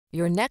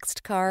Your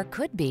next car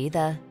could be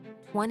the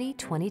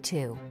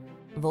 2022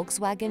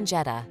 Volkswagen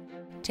Jetta.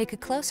 Take a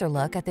closer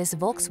look at this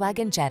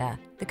Volkswagen Jetta,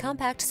 the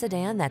compact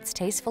sedan that's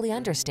tastefully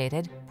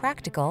understated,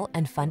 practical,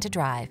 and fun to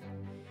drive.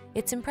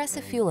 Its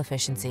impressive fuel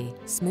efficiency,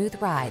 smooth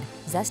ride,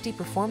 zesty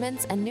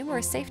performance, and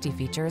numerous safety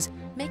features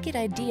make it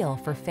ideal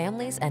for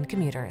families and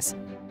commuters.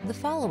 The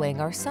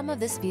following are some of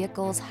this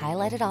vehicle's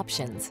highlighted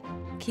options: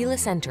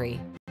 keyless entry,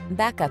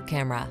 backup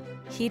camera,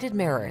 heated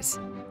mirrors,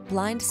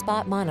 blind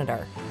spot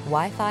monitor,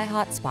 Wi-Fi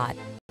hotspot,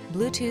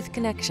 Bluetooth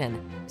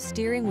connection,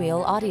 steering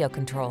wheel audio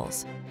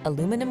controls,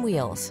 aluminum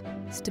wheels,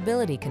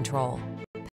 stability control,